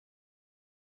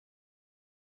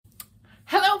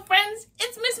friends,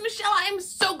 it's Miss Michelle. I am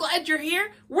so glad you're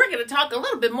here. We're going to talk a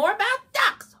little bit more about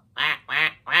ducks. Quack,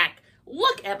 quack, quack.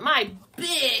 Look at my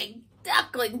big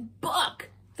duckling book.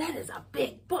 That is a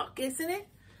big book, isn't it?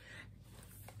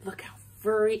 Look how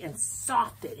furry and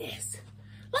soft it is.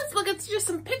 Let's look at just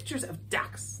some pictures of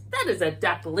ducks. That is a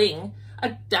duckling.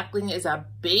 A duckling is a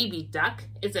baby duck.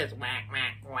 It says whack,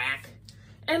 whack, whack.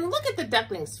 And look at the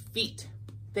duckling's feet.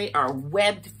 They are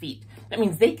webbed feet. That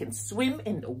means they can swim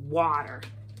in the water.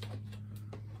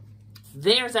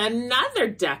 There's another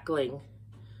duckling.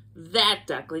 That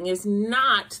duckling is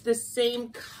not the same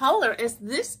color as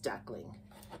this duckling.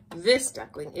 This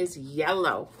duckling is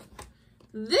yellow.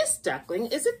 This duckling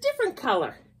is a different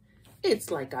color.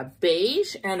 It's like a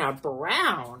beige and a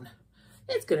brown.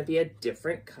 It's going to be a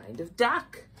different kind of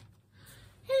duck.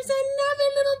 Here's another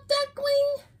little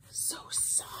duckling. So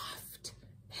soft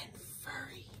and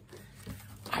furry.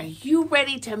 Are you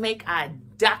ready to make a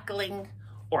duckling?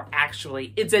 Or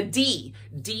actually, it's a D.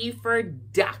 D for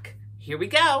duck. Here we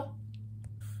go.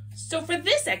 So for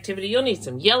this activity, you'll need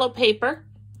some yellow paper,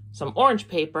 some orange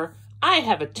paper. I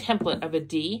have a template of a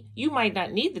D. You might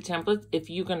not need the template if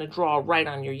you're going to draw right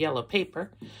on your yellow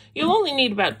paper. You'll only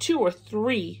need about 2 or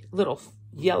 3 little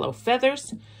yellow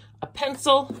feathers, a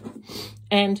pencil,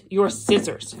 and your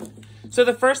scissors. So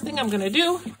the first thing I'm going to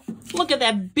do, look at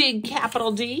that big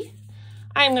capital D.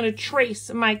 I'm going to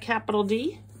trace my capital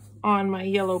D on my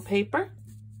yellow paper.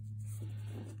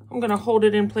 I'm going to hold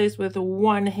it in place with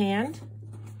one hand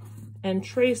and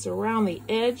trace around the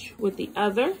edge with the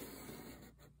other.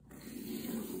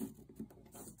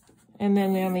 And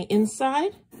then on the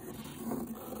inside.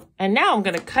 And now I'm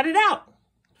going to cut it out.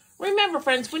 Remember,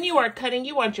 friends, when you are cutting,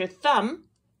 you want your thumb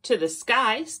to the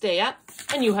sky, stay up,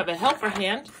 and you have a helper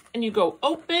hand, and you go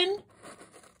open,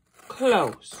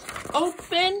 close,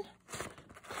 open,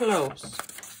 close.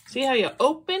 See how you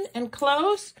open and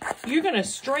close? You're going to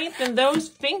strengthen those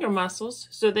finger muscles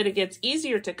so that it gets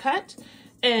easier to cut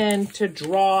and to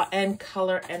draw and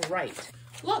color and write.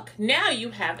 Look, now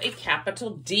you have a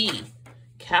capital D.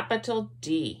 Capital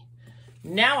D.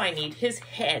 Now I need his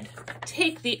head.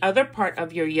 Take the other part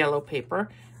of your yellow paper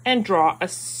and draw a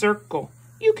circle.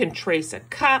 You can trace a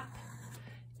cup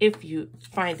if you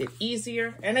find it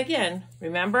easier. And again,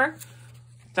 remember,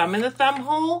 thumb in the thumb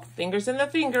hole, fingers in the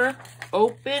finger,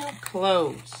 open,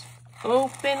 close,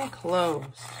 open, close,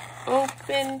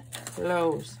 open,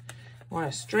 close. I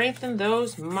want to strengthen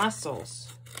those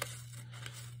muscles.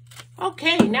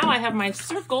 Okay, now I have my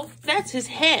circle. That's his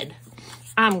head.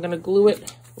 I'm going to glue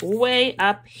it way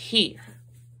up here.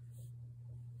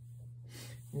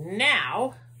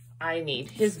 Now I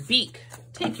need his beak.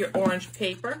 Take your orange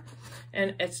paper,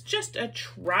 and it's just a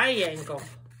triangle.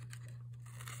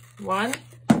 1,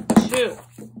 2,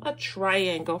 a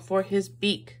triangle for his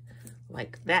beak,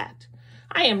 like that.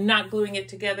 I am not gluing it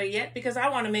together yet because I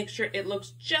want to make sure it looks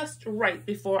just right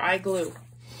before I glue.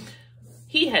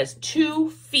 He has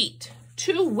 2 feet,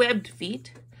 2 webbed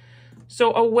feet.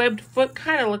 So a webbed foot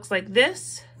kind of looks like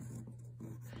this,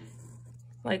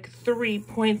 like 3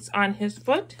 points on his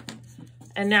foot.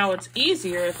 And now it's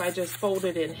easier if I just fold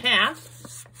it in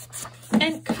half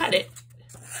and cut it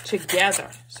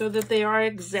together so that they are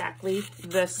exactly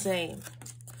the same.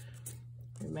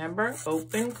 Remember,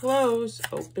 open, close,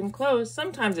 open, close.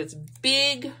 Sometimes it's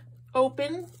big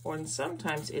open, or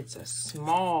sometimes it's a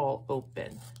small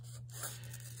open.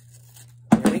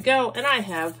 There we go. And I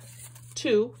have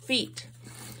 2 feet.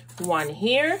 1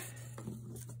 here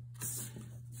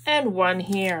and 1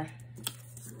 here.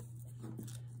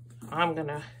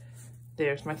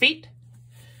 There's my feet.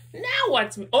 Now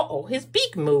what's, uh-oh, his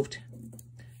beak moved.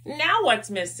 Now what's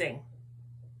missing?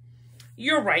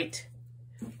 You're right.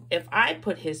 If I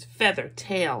put his feather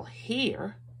tail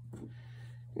here,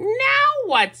 now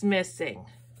what's missing?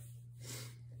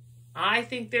 I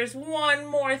think there's one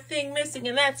more thing missing,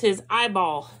 and that's his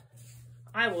eyeball.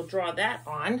 I will draw that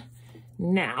on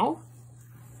now.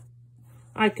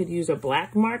 I could use a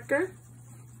black marker,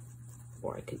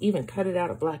 or I could even cut it out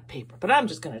of black paper, but I'm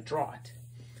just going to draw it.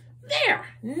 There!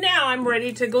 Now I'm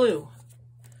ready to glue.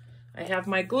 I have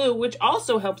my glue, which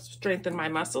also helps strengthen my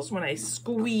muscles when I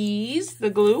squeeze the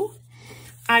glue.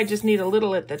 I just need a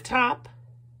little at the top,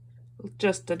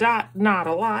 just a dot, not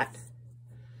a lot.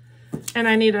 And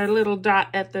I need a little dot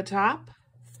at the top.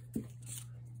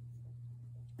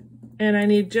 And I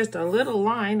need just a little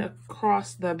line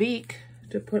across the beak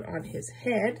to put on his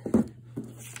head.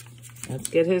 Let's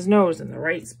get his nose in the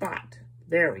right spot.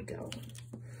 There we go.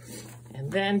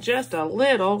 And then just a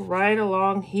little right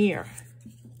along here.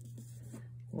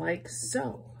 Like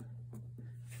so.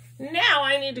 Now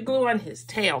I need to glue on his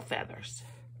tail feathers.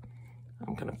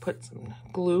 I'm going to put some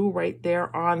glue right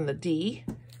there on the D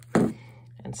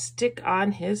and stick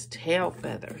on his tail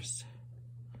feathers.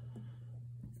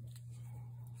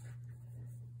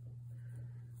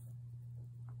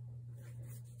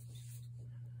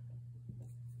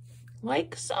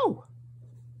 Like so.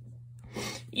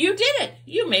 You did it.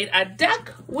 You made a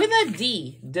duck with a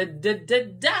D.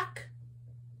 Duck.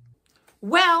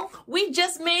 Well, we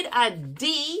just made a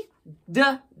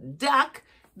duck.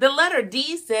 The letter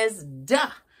D says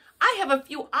duh. I have a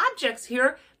few objects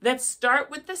here that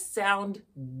start with the sound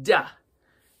duh.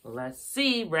 Let's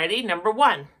see. Ready? Number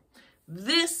one.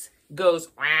 This goes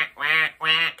whack, whack,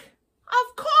 whack.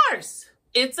 Of course.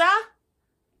 It's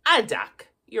a duck.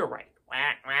 You're right.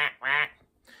 Whack, whack, whack.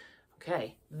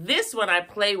 Okay. This one I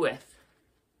play with.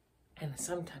 And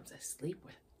sometimes I sleep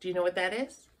with. Do you know what that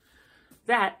is?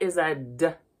 That is a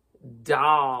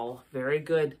doll. Very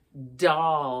good.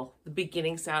 Doll. The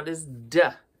beginning sound is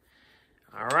duh.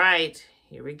 All right.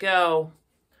 Here we go.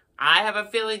 I have a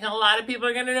feeling a lot of people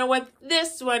are going to know what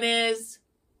this one is.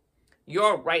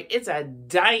 You're right. It's a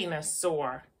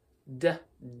dinosaur.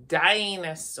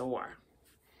 Dinosaur.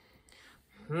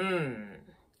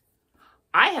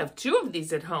 I have two of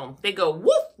these at home. They go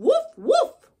woof, woof,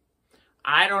 woof.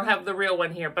 I don't have the real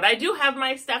one here, but I do have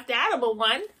my stuffed animal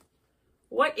one.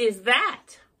 What is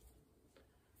that?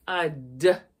 A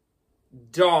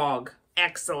dog.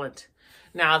 Excellent.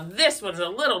 Now this one's a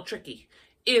little tricky.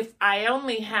 If I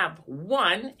only have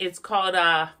one, it's called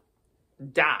a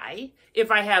die. If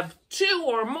I have two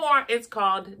or more, it's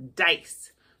called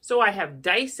dice. So I have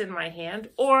dice in my hand,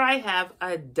 or I have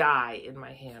a die in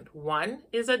my hand. One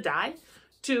is a die,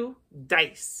 two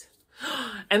dice.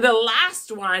 And the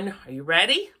last one, are you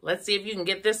ready? Let's see if you can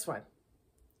get this one.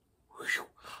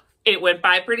 It went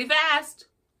by pretty fast.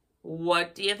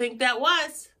 What do you think that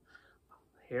was?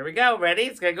 Here we go. Ready?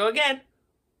 It's going to go again.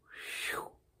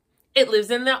 It lives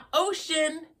in the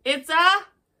ocean. It's a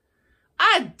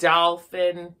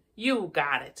dolphin. You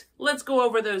got it. Let's go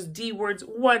over those D words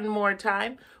one more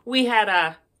time. We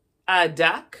had a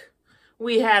duck.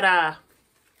 We had a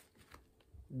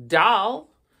doll.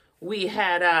 We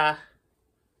had a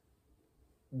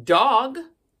dog.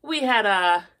 We had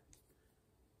a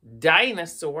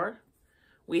dinosaur.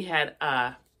 We had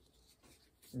a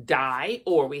die,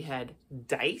 or we had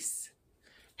dice.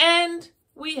 And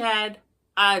we had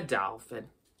a dolphin.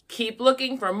 Keep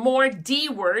looking for more D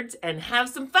words and have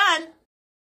some fun.